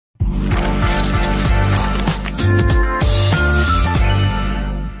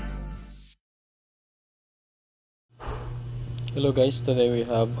Hello guys, today we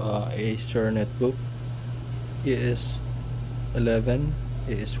have Acer netbook. ES11,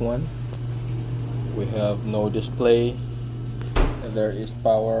 ES1. We have no display. There is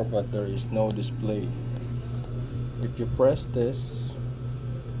power, but there is no display. If you press this,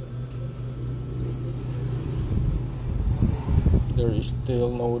 there is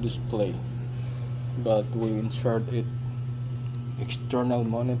still no display. But we insert it external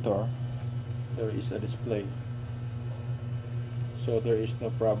monitor. There is a display. So there is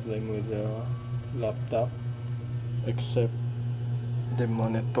no problem with the laptop except the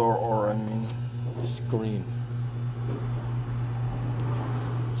monitor, or the screen.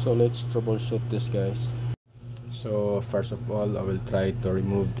 So let's troubleshoot this, guys. So first of all, I will try to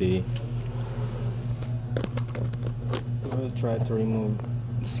remove the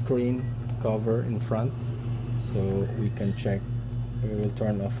screen cover in front, so we can check. We will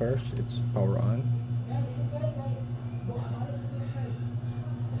turn off first. It's power on.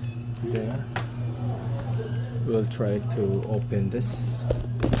 There. We'll try to open this.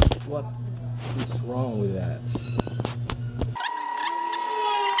 What is wrong with that?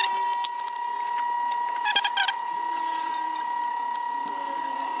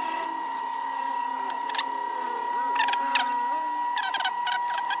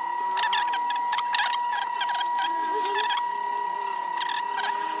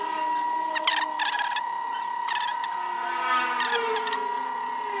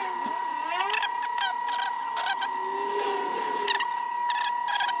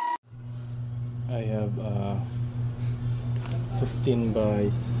 I have 15 by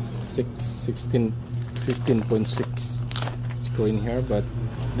 6 16 15.6 screen here, but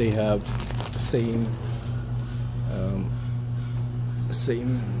they have same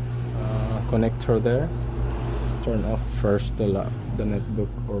connector there. Turn off first the netbook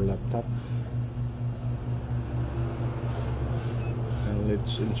or laptop, and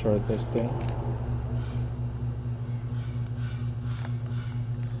let's insert this thing.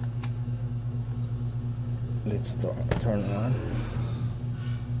 Let's turn on,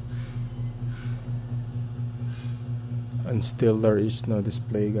 and still there is no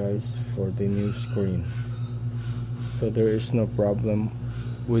display, guys, for the new screen. So there is no problem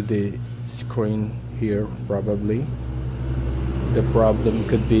with the screen here. Probably the problem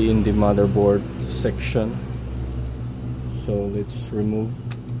could be in the motherboard section. So let's remove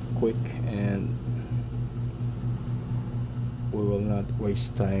quick, and we will not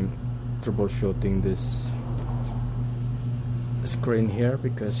waste time troubleshooting this screen here,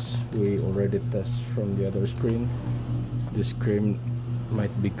 because we already test from the other screen. This screen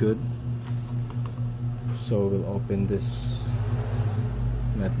might be good, so we'll open this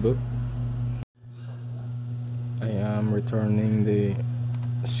netbook. I am returning the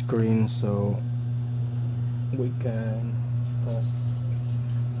screen so we can test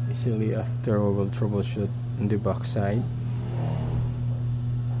easily. After, we will troubleshoot in the back side.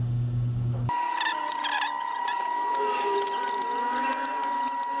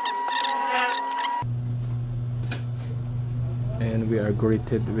 And we are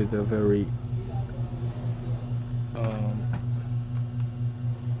greeted with a very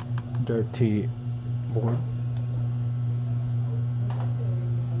dirty board.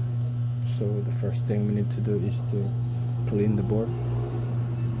 So the first thing we need to do is to clean the board.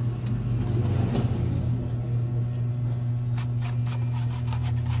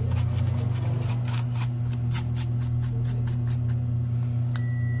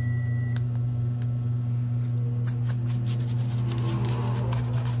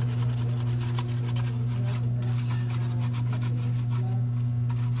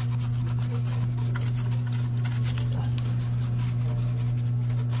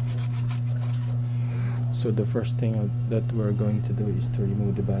 So the first thing that we're going to do is to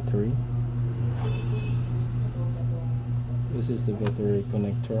remove the battery. This is the battery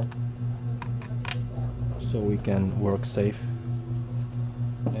connector, so we can work safe.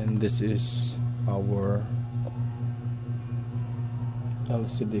 And this is our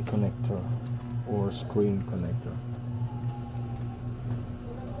LCD connector or screen connector.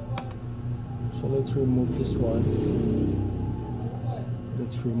 So let's remove this one.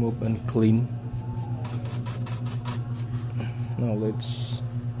 Let's remove and clean. Now let's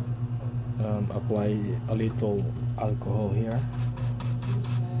apply a little alcohol here.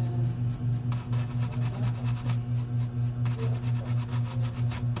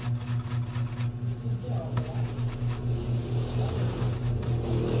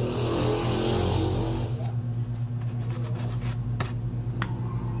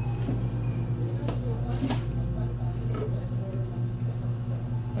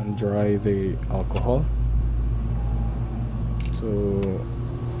 And dry the alcohol. So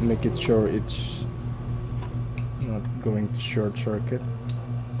make it sure it's not going to short circuit.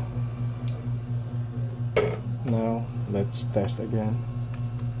 Now let's test again.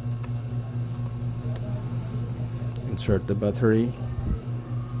 Insert the battery.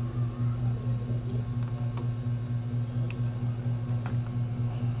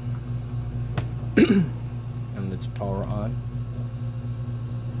 And let's power on.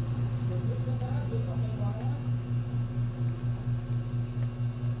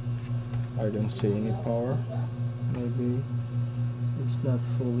 I don't see any power. Maybe it's not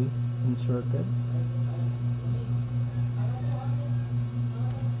fully inserted.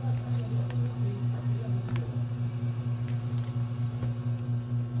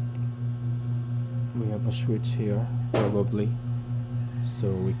 We have a switch here, probably, so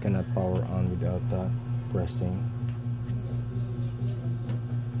we cannot power on without that pressing.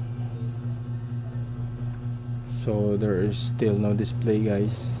 So there is still no display,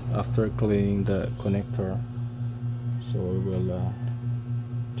 guys, after cleaning the connector. So we will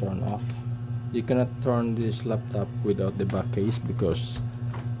turn off. You cannot turn this laptop without the back case because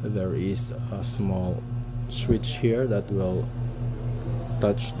there is a small switch here that will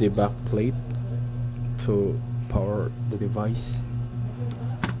touch the back plate to power the device.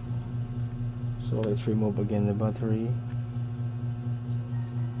 So let's remove again the battery.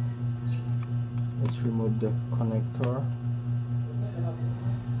 Let's remove the connector,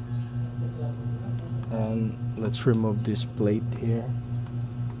 and let's remove this plate here.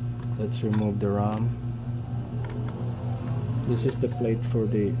 Let's remove the RAM. This is the plate for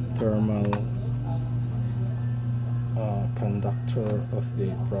the thermal conductor of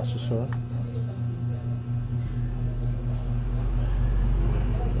the processor.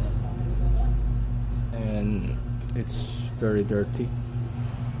 And it's very dirty.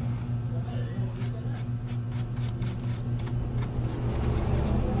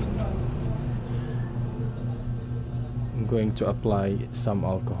 I'm going to apply some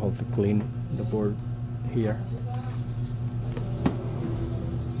alcohol to clean the board here.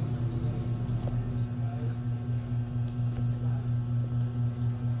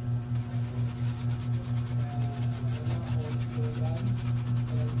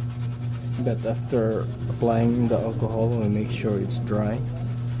 But after applying the alcohol, we make sure it's dry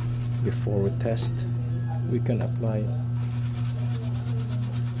before we test. We can apply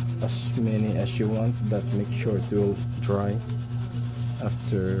as many as you want, but make sure it will dry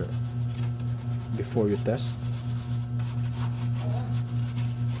before you test.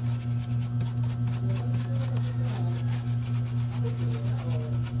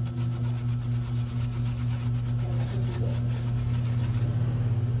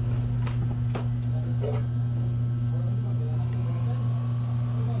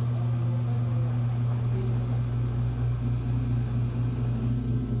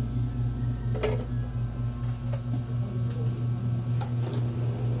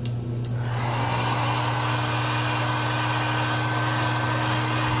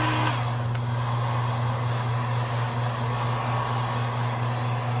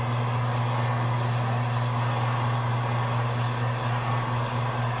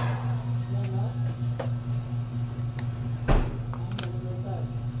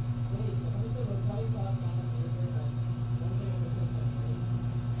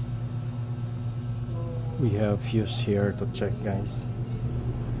 We have fuse here to check, guys.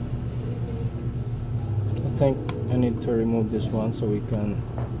 I think I need to remove this one so we can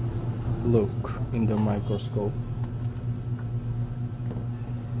look in the microscope.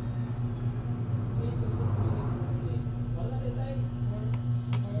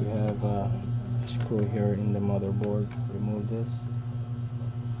 We have a screw here in the motherboard. Remove this.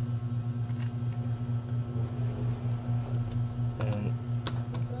 And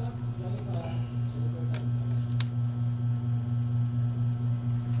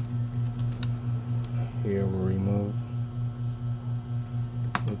here we remove.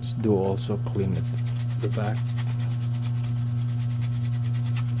 Let's do also clean it, the back.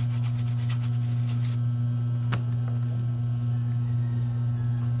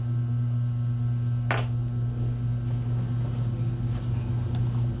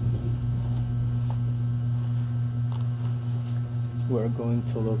 We're going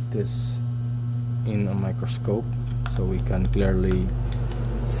to look this in a microscope so we can clearly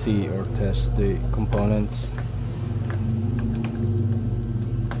see or test the components.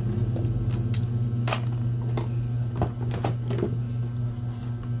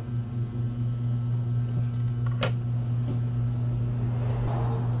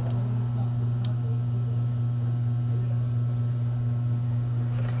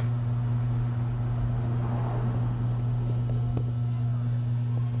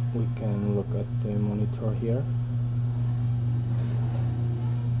 the monitor here.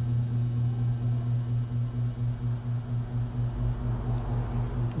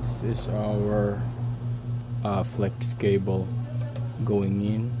 This is our flex cable going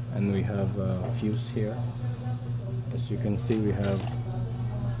in, and we have a fuse here. As you can see, we have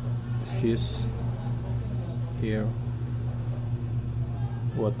a fuse here.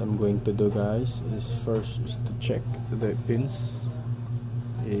 What I'm going to do, guys, is first is to check the pins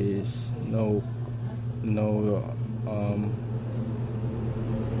is no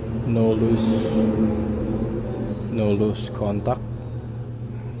loose contact.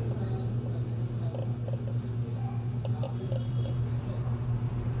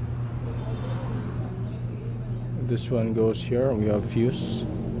 This one goes here, we have fuse.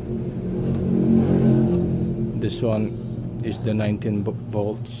 This one is the 19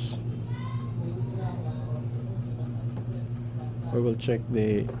 volts. We will check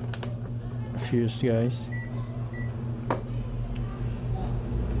the fuse, guys.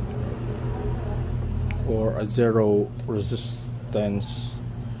 Or a 0 resistance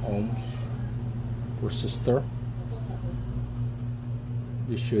ohms resistor.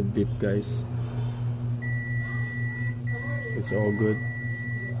 This should beep, guys. It's all good.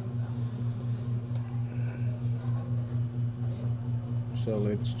 So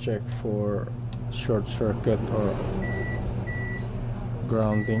let's check for short circuit or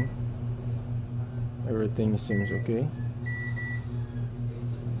grounding. Everything seems okay.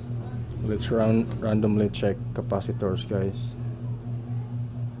 Let's randomly check capacitors, guys.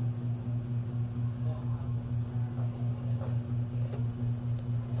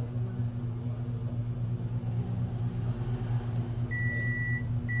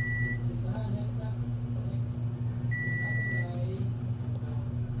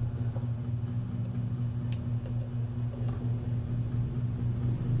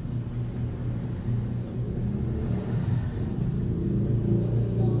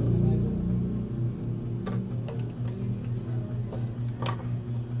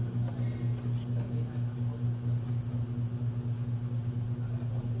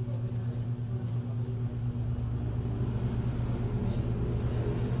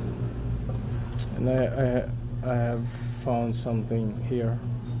 And I have found something here,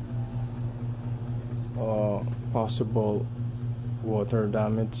 possible water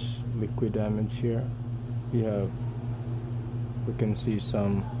damage, liquid damage here. We can see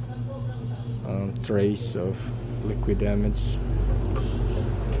some trace of liquid damage.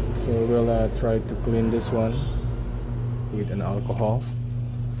 So we'll try to clean this one with an alcohol.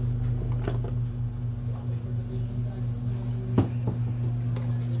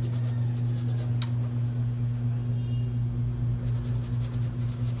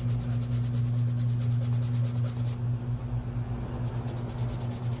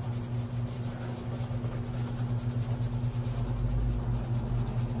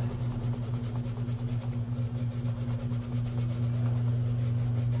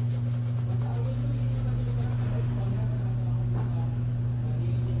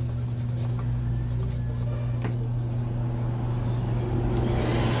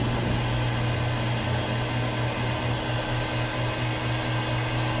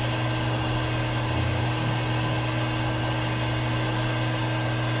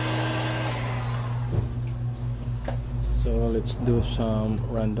 So let's do some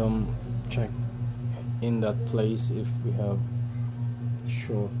random check in that place if we have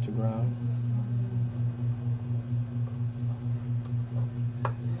short to ground.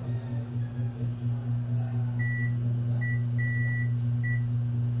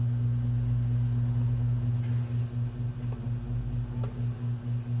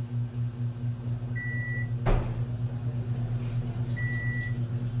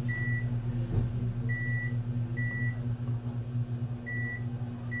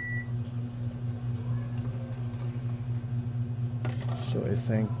 So I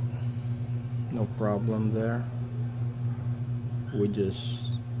think no problem there. We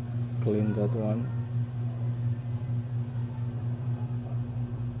just clean that one.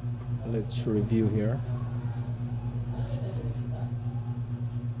 Let's review here.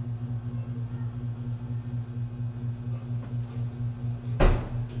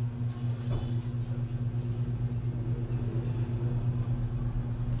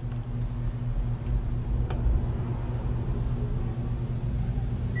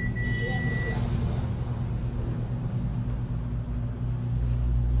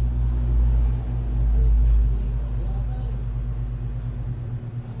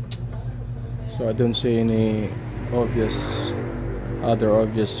 So I don't see any other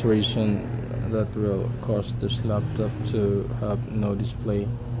obvious reason that will cause this laptop to have no display.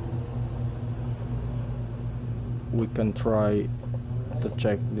 we can try to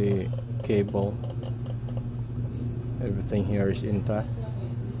check the cable. Everything here is intact.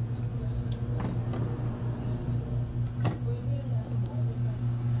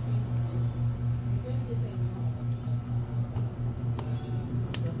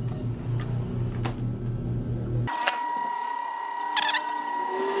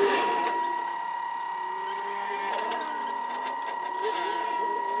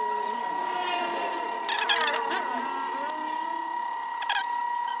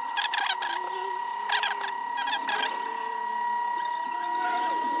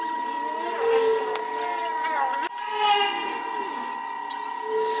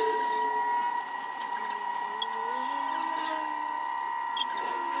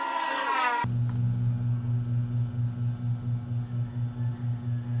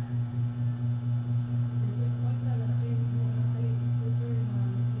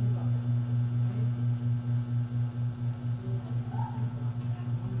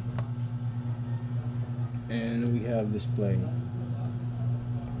 And we have display.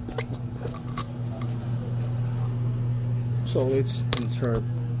 So let's insert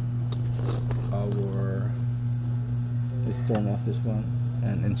our, let's turn off this one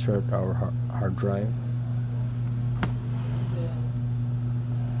and insert our hard drive.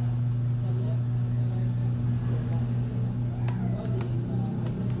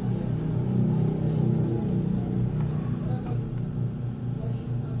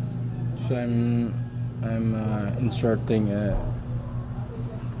 So I'm inserting a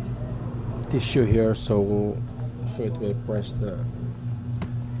tissue here, so it will press the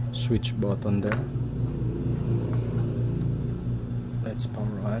switch button there. Let's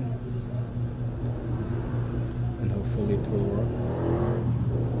power on and hopefully it will work.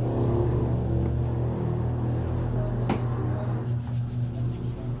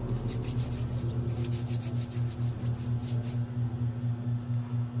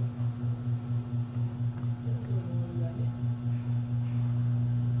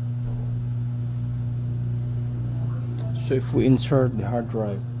 So if we insert the hard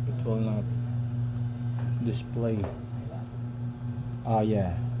drive, it will not display.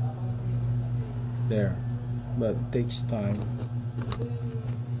 Yeah, there, but it takes time.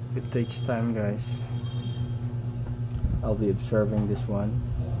 It takes time, guys. I'll be observing this one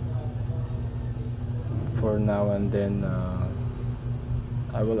for now, and then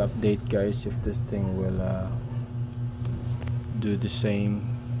I will update, guys, if this thing will do the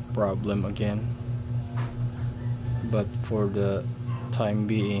same problem again. But for the time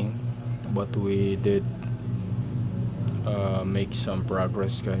being, what we did make some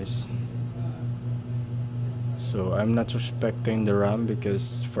progress, guys. So I'm not suspecting the RAM,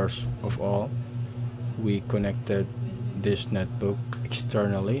 because first of all we connected this netbook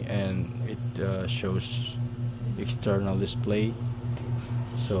externally and it shows external display,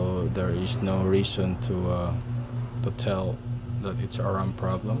 so there is no reason to tell that it's a RAM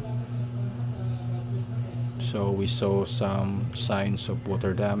problem. So we saw some signs of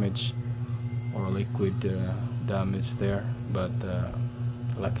water damage or liquid damage there, but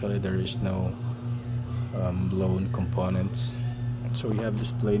luckily there is no blown components. So we have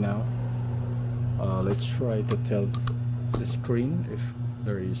display now. Let's try to tell the screen if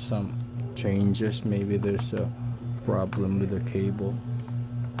there is some changes. Maybe there's a problem with the cable,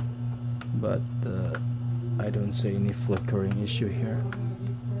 but I don't see any flickering issue here.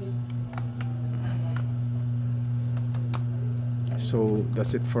 So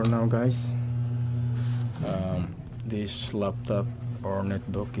that's it for now, guys. This laptop or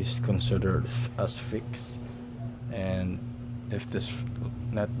netbook is considered as fixed, and if this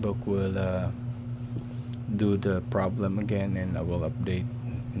netbook will do the problem again, and I will update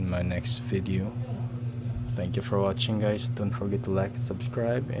in my next video. Thank you for watching, guys. Don't forget to like,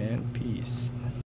 subscribe, and peace.